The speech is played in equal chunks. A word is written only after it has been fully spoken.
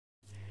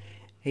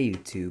Hey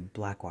YouTube,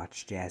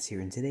 Blackwatch Jazz here,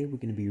 and today we're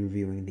going to be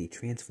reviewing the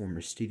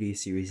Transformers Studio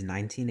Series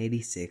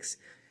 1986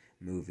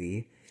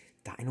 movie,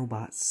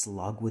 Dinobot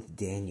Slug with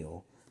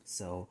Daniel.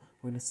 So,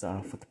 we're going to start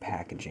off with the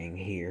packaging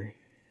here.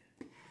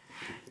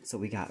 So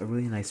we got a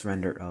really nice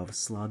render of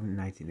Slug in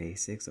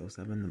 1986-07,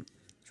 the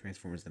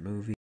Transformers the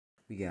movie.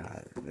 We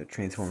got the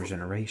Transformers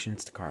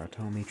Generations, Takara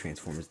Tomy,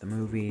 Transformers the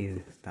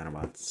movie,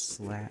 Dinobot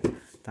Slag,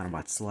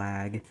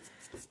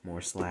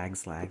 more Slag,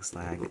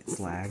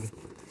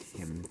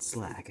 and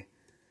Slag.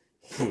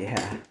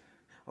 Yeah.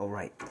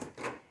 Alright.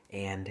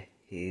 And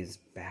his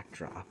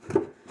backdrop.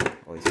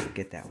 Always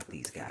forget that with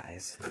these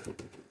guys.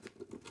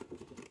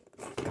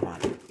 Come on.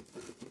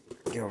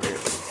 Get over here.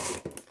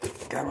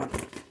 Come on.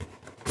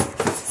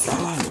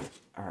 Come on.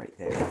 Alright,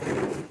 there we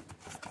go.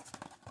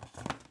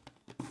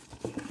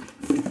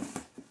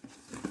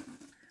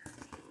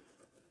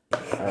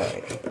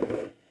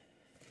 Alright.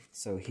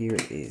 So here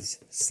is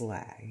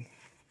Slag.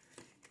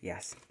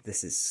 Yes,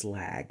 this is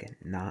Slag,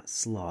 not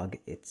Slug.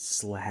 It's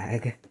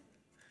Slag.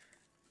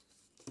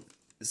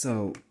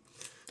 So,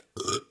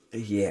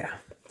 yeah.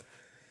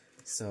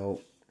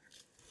 So,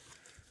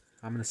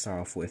 I'm going to start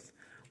off with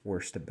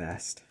worst to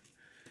best,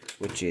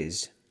 which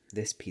is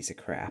this piece of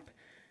crap,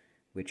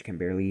 which can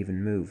barely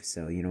even move.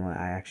 So, you know what,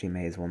 I actually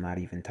may as well not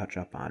even touch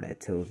up on it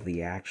till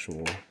the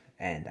actual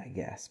end, I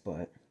guess.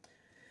 But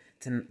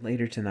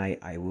later tonight,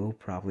 I will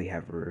probably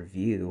have a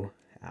review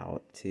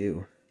out,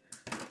 too.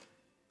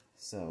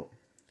 So,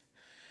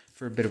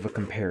 for a bit of a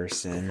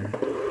comparison,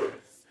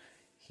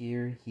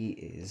 here he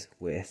is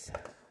with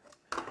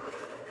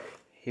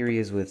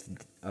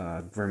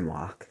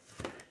Grimlock,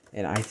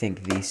 and I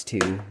think these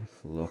two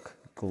look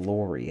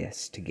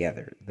glorious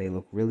together. They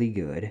look really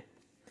good,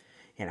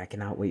 and I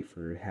cannot wait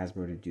for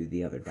Hasbro to do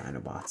the other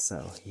Dinobots,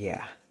 so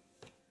yeah.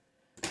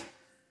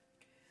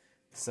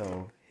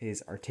 So,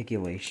 his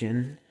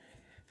articulation,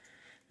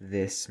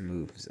 this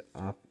moves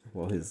up,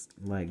 well, his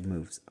leg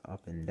moves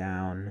up and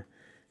down,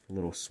 a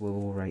little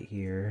swivel right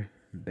here,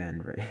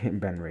 bend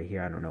right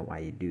here. I don't know why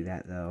you do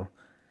that, though.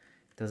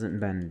 Doesn't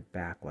bend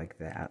back like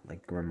that,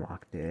 like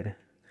Grimlock did.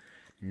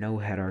 No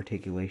head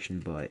articulation,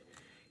 but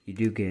you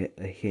do get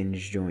a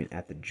hinge joint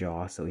at the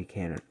jaw, so he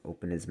can't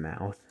open his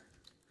mouth.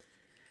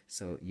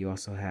 So you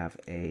also have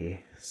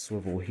a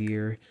swivel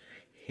here,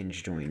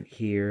 hinge joint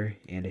here,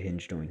 and a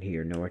hinge joint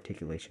here. No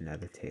articulation at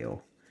the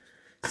tail.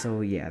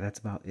 So yeah, that's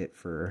about it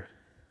for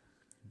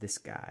this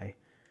guy.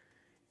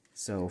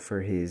 So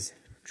for his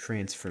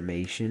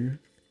transformation,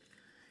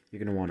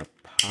 you're going to want to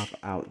pop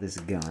out this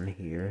gun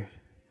here.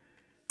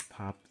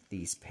 Pop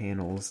these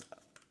panels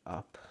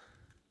up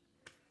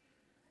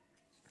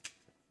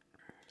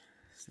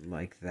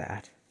like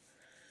that.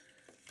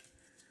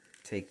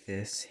 Take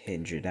this,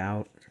 hinge it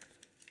out,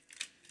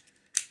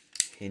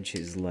 hinge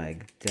his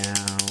leg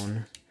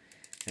down,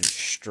 and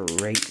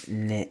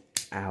straighten it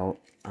out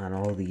on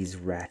all these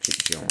ratchet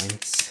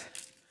joints.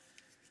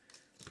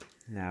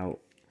 Now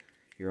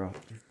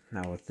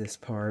with this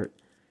part,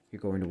 you're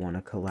going to want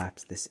to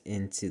collapse this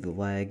into the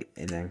leg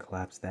and then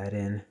collapse that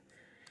in.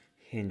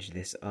 Hinge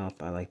this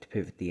up. I like to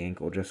pivot the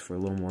ankle just for a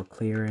little more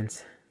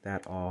clearance.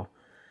 That all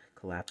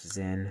collapses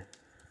in.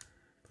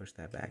 Push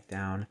that back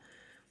down.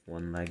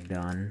 One leg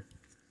done.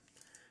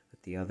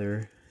 With the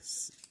other,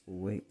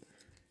 wait.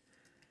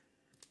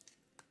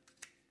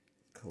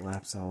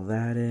 Collapse all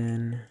that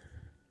in.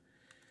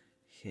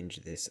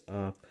 Hinge this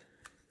up.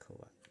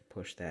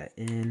 Push that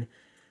in.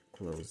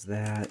 Close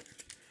that.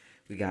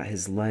 We got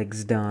his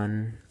legs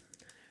done.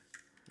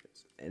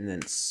 And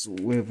then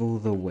swivel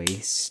the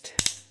waist,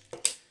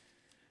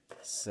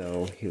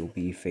 so he'll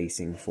be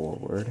facing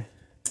forward.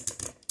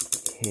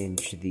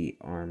 Hinge the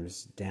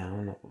arms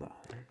down. Hold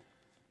on.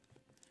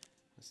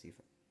 Let's see if...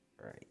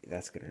 Alright,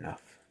 that's good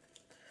enough.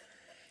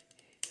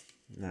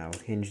 Now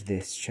hinge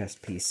this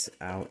chest piece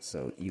out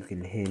so you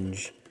can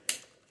hinge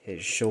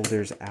his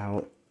shoulders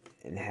out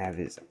and have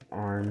his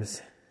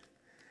arms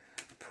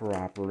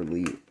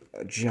properly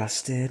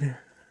adjusted.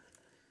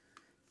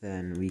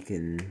 Then we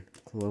can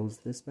close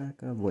this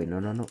back up. Wait,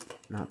 no,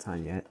 not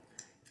time yet.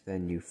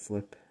 Then you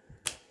flip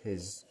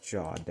his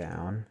jaw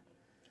down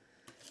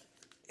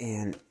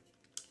and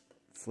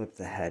flip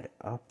the head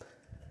up.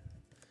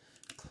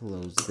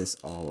 Close this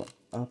all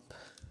up.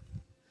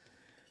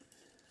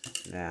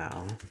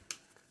 Now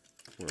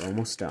we're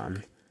almost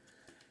done.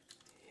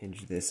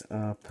 Hinge this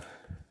up,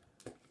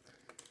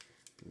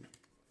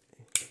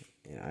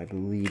 and I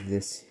believe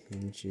this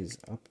hinges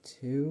up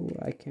too.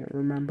 I can't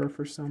remember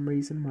for some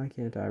reason. Why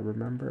can't I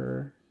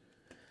remember?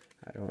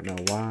 I don't know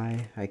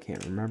why. I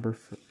can't remember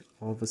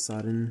all of a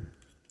sudden.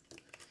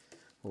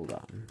 Hold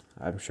on.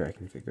 I'm sure I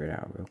can figure it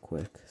out real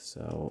quick.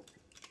 So,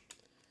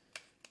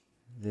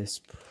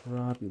 this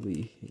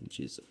probably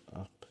hinges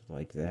up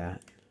like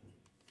that.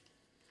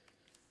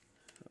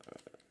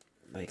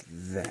 Like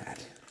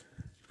that.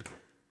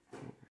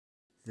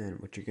 Then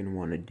what you're going to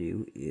want to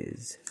do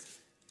is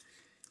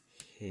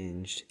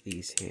hinge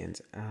these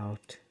hands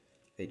out.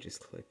 They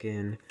just click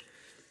in.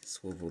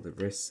 Swivel the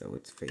wrist so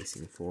it's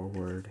facing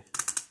forward.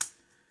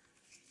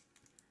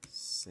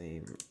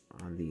 Same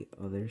on the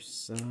other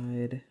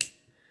side.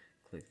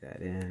 Click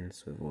that in,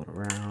 swivel it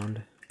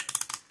around.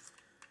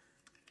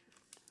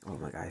 Oh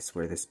my god, I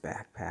swear this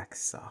backpack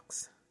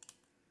sucks.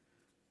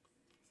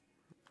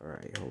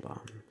 Alright, hold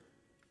on.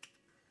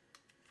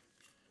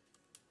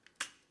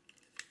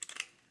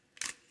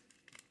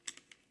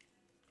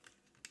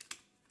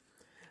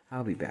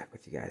 I'll be back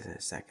with you guys in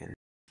a second.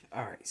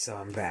 Alright, so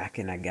I'm back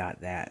and I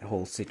got that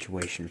whole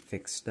situation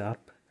fixed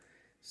up.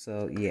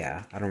 So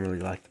yeah, I don't really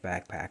like the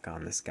backpack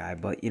on this guy,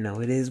 but you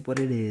know, it is what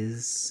it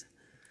is.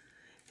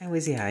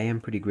 Anyways, yeah, I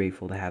am pretty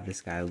grateful to have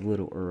this guy a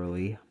little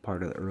early,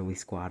 part of the early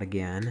squad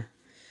again.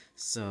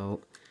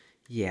 So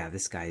yeah,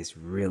 this guy is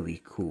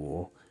really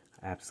cool.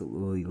 I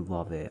absolutely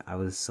love it. I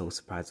was so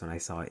surprised when I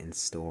saw it in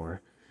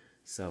store.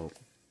 So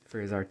for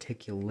his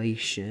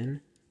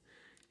articulation,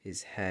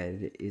 his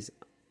head is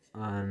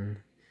on,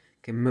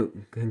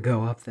 can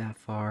go up that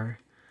far.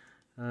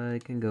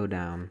 It can go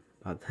down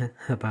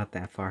about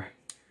that far.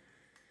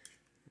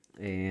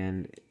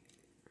 And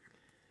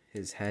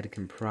his head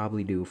can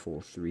probably do a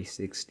full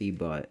 360,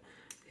 but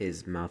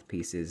his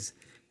mouthpiece is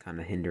kind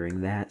of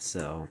hindering that,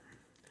 so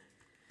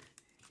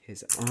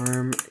his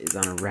arm is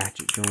on a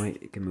ratchet joint.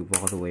 It can move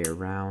all the way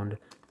around.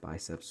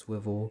 Bicep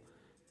swivel,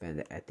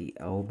 bend at the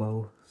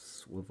elbow,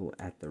 swivel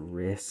at the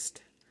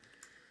wrist.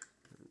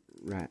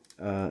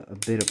 A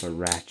bit of a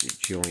ratchet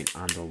joint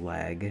on the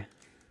leg.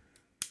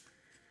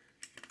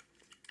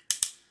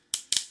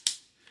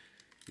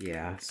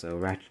 Yeah, so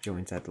ratchet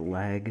joints at the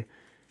leg,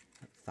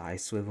 thigh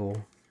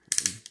swivel,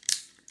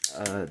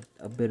 a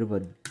bit of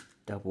a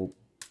double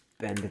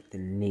bend at the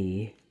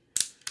knee,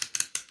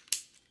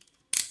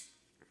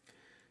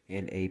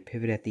 and a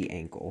pivot at the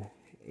ankle.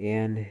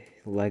 And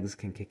legs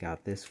can kick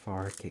out this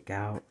far, kick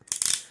out,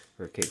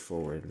 or kick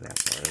forward that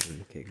far,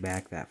 and kick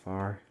back that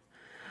far.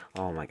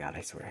 Oh my god,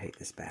 I swear I hate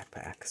this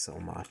backpack so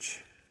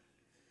much.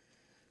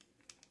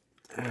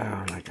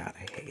 Oh my god,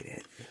 I hate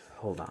it.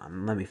 Hold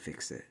on, let me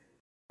fix it.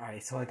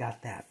 Alright, so I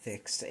got that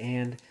fixed,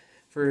 and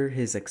for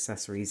his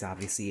accessories,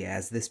 obviously he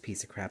has this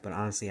piece of crap, but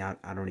honestly, I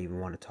don't even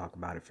want to talk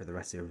about it for the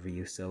rest of the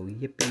review, so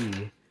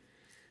yippee.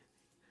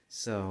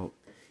 So,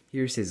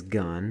 here's his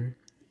gun.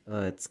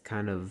 It's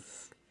kind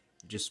of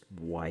just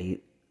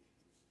white.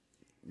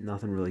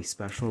 Nothing really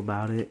special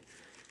about it.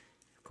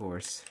 Of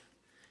course,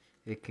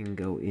 it can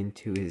go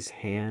into his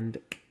hand.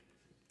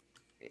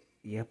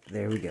 Yep,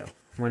 there we go.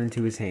 Went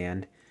into his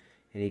hand,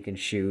 and he can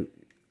shoot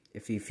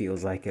if he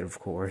feels like it, of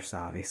course,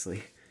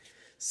 obviously.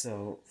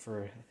 So,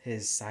 for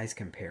his size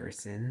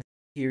comparison,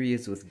 here he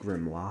is with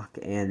Grimlock,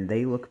 and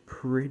they look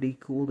pretty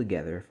cool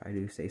together, if I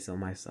do say so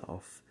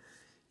myself.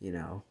 You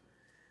know,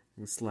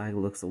 Slag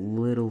looks a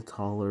little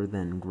taller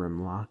than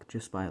Grimlock,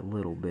 just by a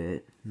little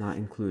bit, not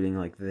including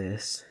like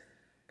this.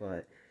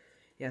 But,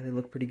 yeah, they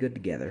look pretty good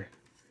together.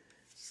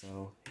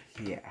 So,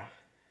 yeah.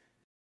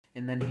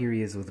 And then here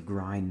he is with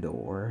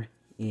Grindor,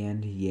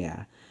 and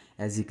yeah,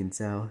 as you can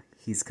tell,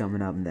 he's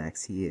coming up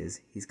next. He's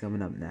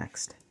coming up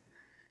next.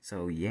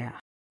 So, yeah.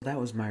 That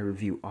was my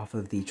review off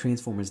of the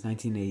Transformers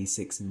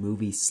 1986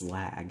 movie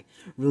Slag.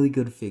 Really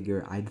good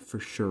figure. I'd for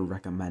sure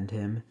recommend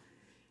him.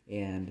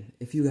 And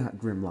if you got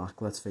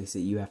Grimlock, let's face it,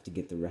 you have to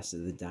get the rest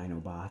of the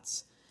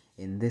Dinobots.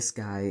 And this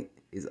guy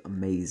is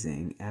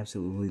amazing.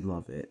 Absolutely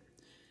love it.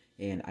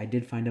 And I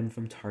did find him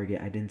from Target.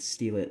 I didn't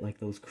steal it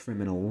like those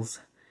criminals.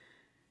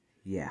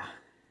 Yeah.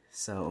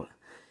 So,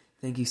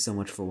 thank you so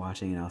much for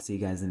watching, and I'll see you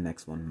guys in the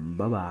next one.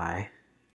 Bye-bye.